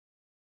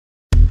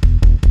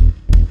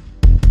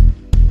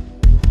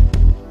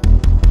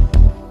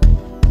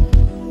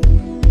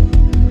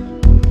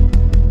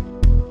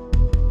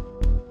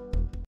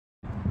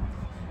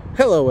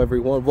Hello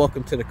everyone,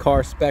 welcome to the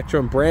Car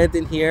Spectrum.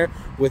 Brandon here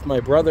with my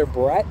brother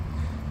Brett,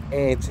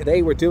 and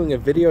today we're doing a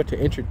video to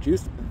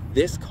introduce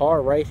this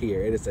car right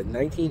here. It is a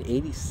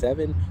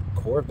 1987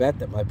 Corvette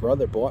that my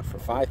brother bought for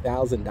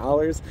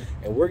 $5,000,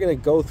 and we're going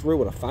to go through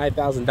what a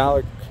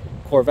 $5,000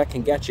 Corvette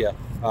can get you.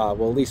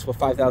 Well, at least what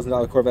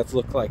 $5,000 Corvettes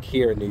look like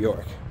here in New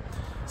York.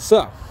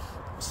 So,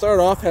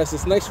 start off, has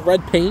this nice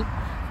red paint.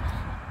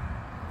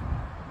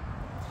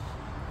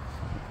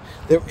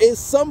 There is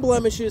some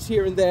blemishes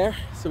here and there,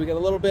 so we got a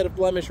little bit of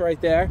blemish right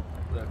there.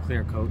 A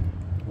clear coat.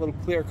 A little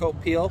clear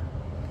coat peel.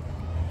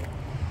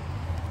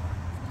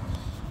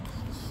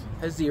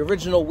 Has the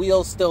original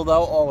wheels still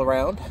though, all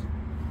around.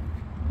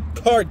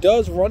 Car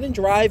does run and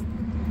drive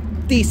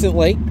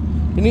decently.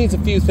 It needs a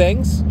few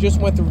things.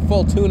 Just went through a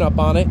full tune-up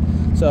on it.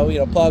 So, you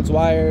know, plugs,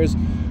 wires,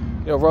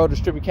 you know, road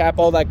distributor cap,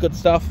 all that good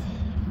stuff.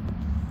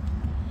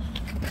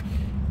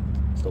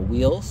 It's the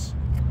wheels.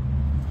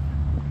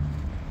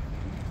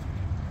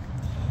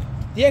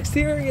 The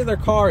exterior of their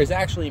car is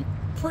actually in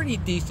pretty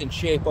decent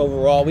shape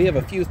overall. We have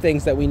a few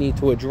things that we need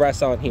to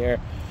address on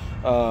here.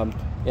 You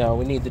know,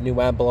 we need the new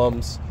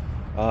emblems.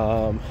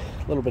 A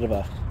little bit of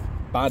a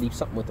body,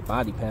 something with the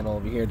body panel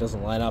over here. It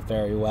doesn't line up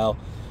very well.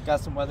 Got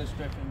some weather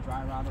stripping,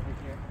 dry rot over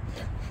here.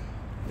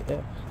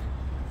 Yeah.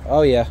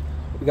 Oh yeah,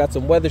 we got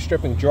some weather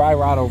stripping, dry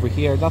rot over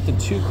here. Nothing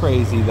too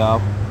crazy though.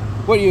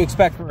 What do you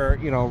expect for,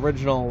 you know,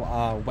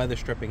 original weather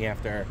stripping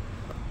after,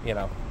 you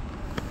know,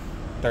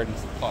 30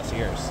 plus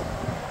years?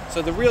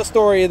 So the real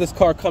story of this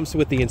car comes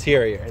with the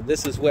interior, and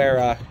this is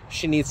where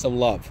she needs some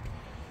love.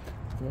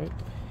 Right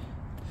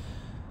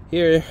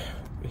here,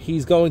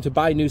 he's going to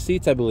buy new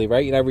seats, I believe,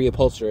 right? You're not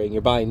reupholstering,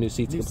 you're buying new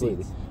seats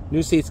completely.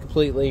 New seats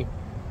completely.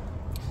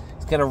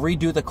 He's gonna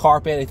redo the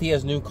carpet. I think he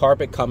has new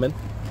carpet coming.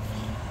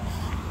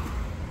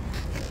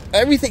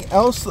 Everything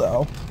else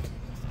though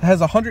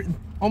has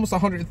almost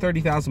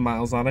 130,000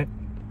 miles on it.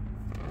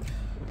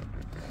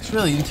 It's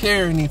really, the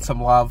interior needs some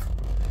love.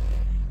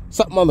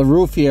 Something on the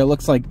roof here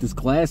looks like this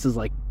glass is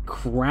like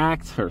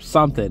cracked or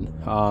something.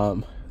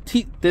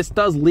 This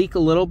does leak a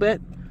little bit.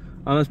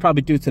 It's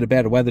probably due to the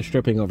bad weather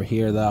stripping over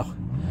here though.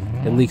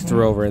 It leaks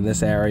through over in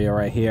this area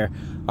right here.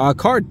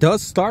 Car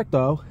does start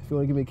though. If you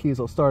want to give me keys,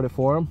 I'll start it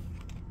for him.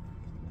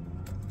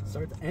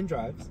 Starts and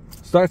drives.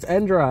 Starts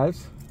and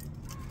drives.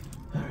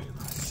 All right,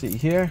 let's see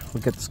here.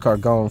 We'll get this car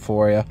going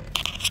for you.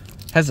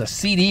 Has a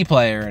CD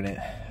player in it.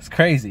 It's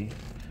crazy.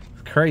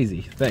 It's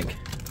crazy. Think.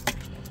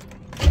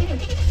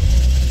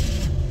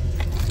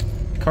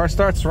 Car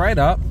starts right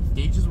up.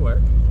 Gauges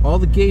work. All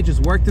the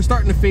gauges work. They're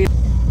starting to fade.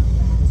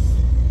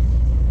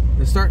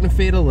 They're starting to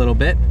fade a little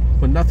bit,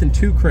 but nothing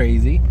too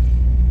crazy.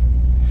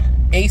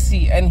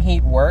 AC and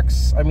heat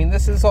works. I mean,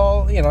 this is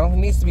all, you know, it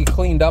needs to be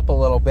cleaned up a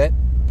little bit.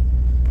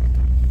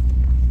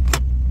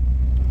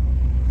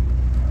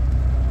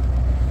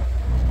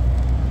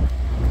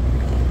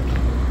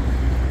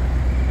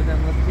 But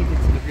then let's take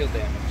it to the real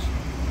damage.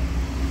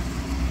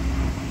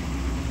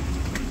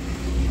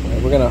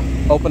 We're gonna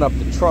open up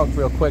the trunk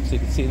real quick so you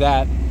can see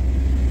that.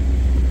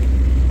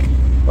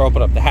 Or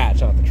open up the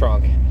hatch, not the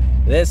trunk.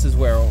 This is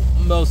where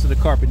most of the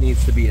carpet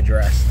needs to be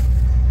addressed.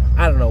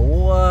 I don't know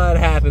what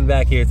happened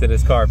back here to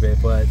this carpet,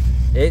 but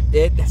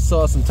it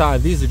saw some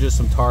time. These are just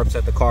some tarps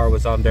that the car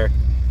was under.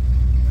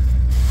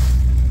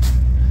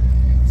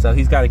 So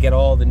he's got to get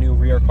all the new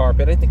rear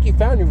carpet. I think you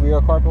found your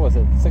rear carpet, was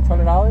it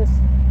 $600?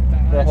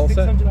 For the whole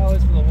set? $600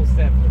 for the whole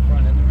set, for the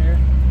front and the rear.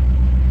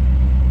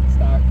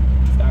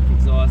 Stock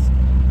exhaust.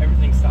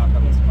 Everything's stock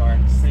on this car,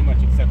 pretty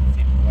much except the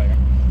CD player.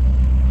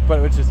 But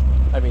it would just,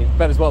 I mean,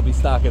 might as well be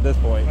stock at this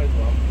point. Might as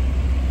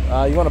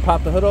well. You want to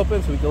pop the hood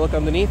open so we can look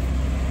underneath?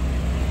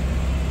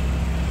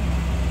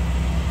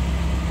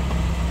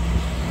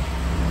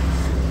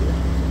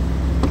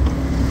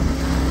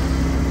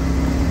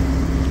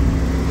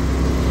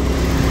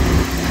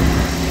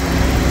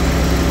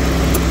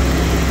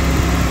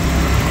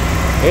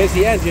 Here's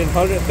the engine,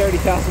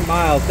 130,000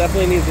 miles.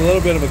 Definitely needs a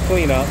little bit of a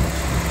cleanup.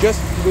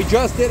 We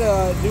just did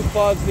new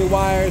plugs, new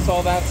wires,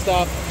 all that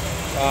stuff.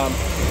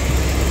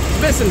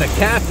 Missing the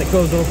cap that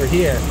goes over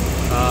here.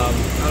 I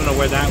don't know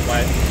where that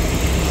went.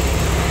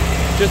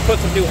 Just put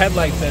some new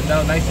headlights in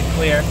though, nice and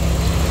clear.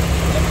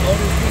 The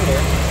motors do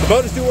work. The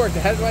motors do work. The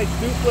headlights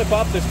do flip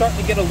up. They're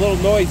starting to get a little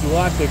noisy. We'll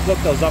actually flip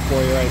those up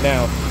for you right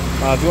now.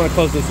 Do you want to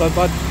close this up,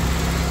 bud?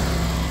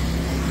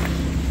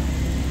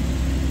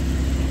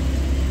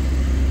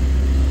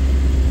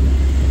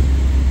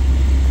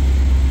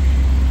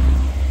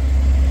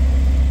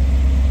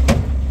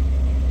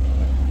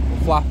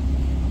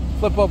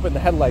 Flip open the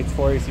headlights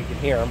for you so you can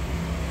hear them.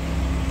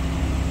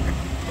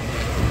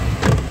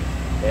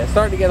 Yeah, it's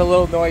starting to get a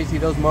little noisy.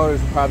 Those motors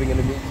are probably going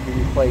to need to be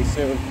replaced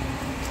soon.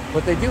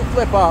 But they do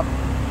flip up.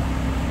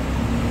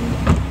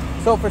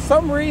 So for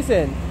some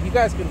reason, you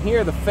guys can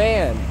hear the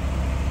fan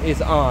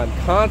is on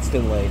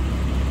constantly.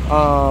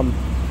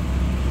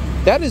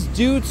 That is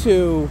due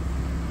to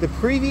the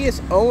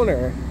previous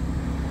owner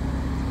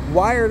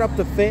wired up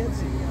the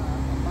fancy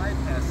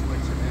bypass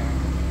switch in there.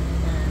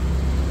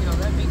 And, you know,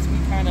 that makes me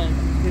kind of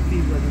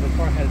iffy whether the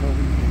car had an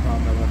overheating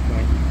problem at one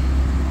point.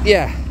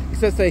 Yeah,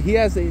 just that he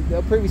has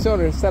the previous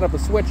owner set up a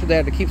switch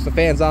there that keeps the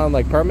fans on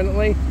like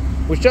permanently,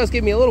 which does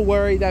give me a little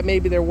worry that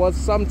maybe there was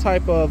some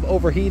type of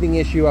overheating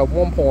issue at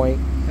one point.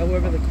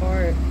 However, the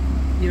car,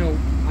 you know,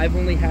 I've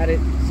only had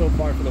it so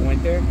far for the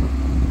winter,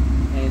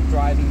 and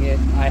driving it,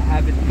 I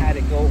haven't had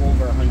it go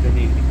over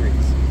 180 degrees.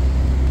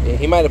 Yeah,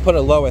 he might have put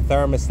a lower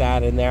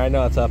thermostat in there. I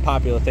know it's a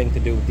popular thing to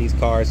do with these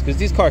cars, because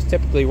these cars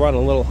typically run a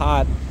little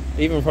hot.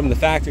 Even from the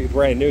factory,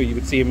 brand new, you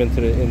would see them into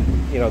the,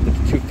 you know, the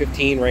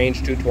 215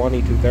 range,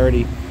 220,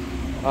 230.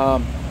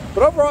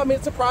 But overall, I mean,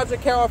 it's a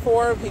project car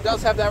for him. He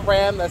does have that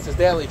Ram. That's his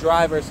daily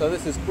driver. So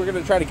we're going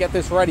to try to get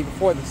this ready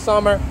before the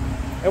summer.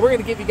 And we're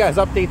going to give you guys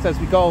updates as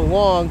we go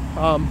along.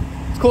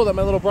 It's cool that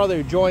my little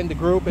brother joined the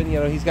group, and, you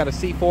know, he's got a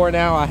C4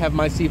 now. I have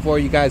my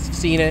C4. You guys have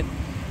seen it.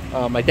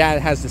 My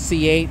dad has the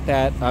C8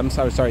 that, the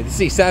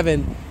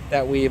C7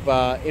 that we've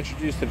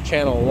introduced to the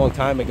channel a long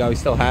time ago. He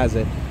still has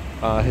it,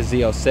 his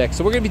Z06.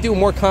 So we're going to be doing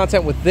more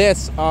content with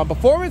this.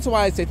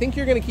 Performance-wise, I think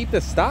you're going to keep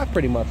this stock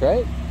pretty much,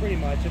 right? Pretty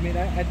much. I mean,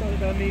 I thought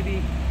about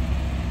maybe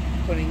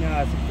putting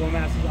some floor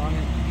masses on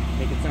it,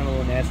 make it sound a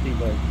little nasty,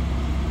 but,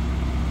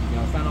 you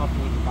know, it's not often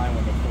you can find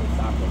one that's fully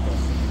stock like this.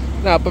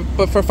 No,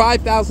 but for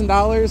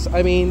 $5,000,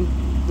 I mean,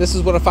 this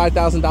is what a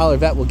 $5,000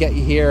 Vette will get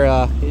you here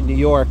in New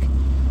York.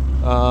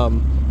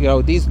 You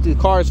know, the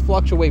cars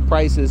fluctuate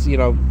prices, you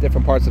know,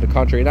 different parts of the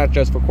country, not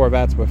just for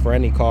Corvettes, but for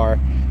any car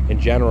in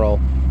general.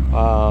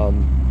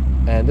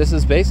 And this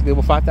is basically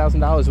what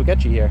 $5,000 will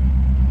get you here.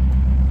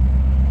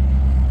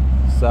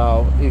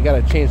 So you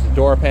got to change the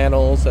door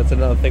panels. That's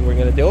another thing we're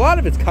going to do. A lot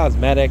of it's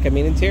cosmetic. I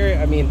mean, interior,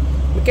 I mean,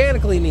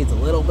 mechanically needs a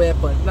little bit,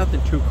 but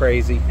nothing too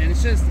crazy. And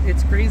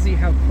it's crazy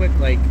how quick,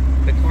 like,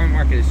 the car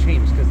market has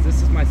changed, because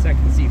this is my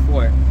second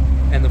C4,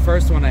 and the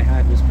first one I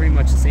had was pretty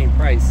much the same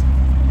price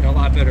and a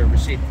lot better of a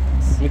shape.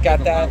 We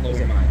got that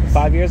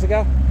 5 years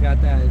ago?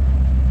 Got that.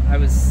 I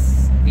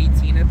was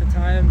 18 at the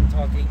time,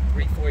 talking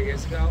 3-4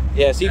 years ago.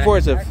 Yeah,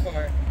 C4s have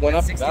went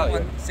up in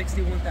value.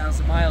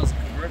 61,000 miles,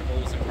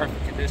 convertible, was in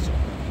perfect condition.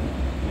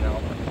 You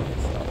know,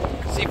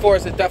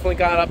 C4s have definitely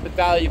gone up in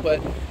value,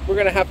 but we're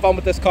gonna have fun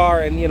with this car,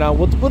 and, you know,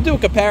 we'll do a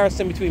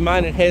comparison between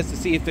mine and his to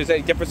see if there's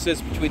any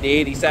differences between the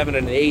 87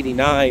 and the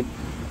 89.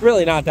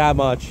 Really not that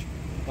much.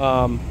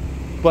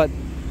 But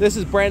this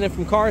is Brandon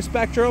from Car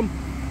Spectrum,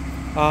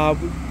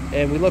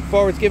 and we look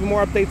forward to giving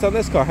more updates on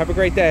this car. Have a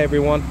great day,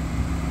 everyone.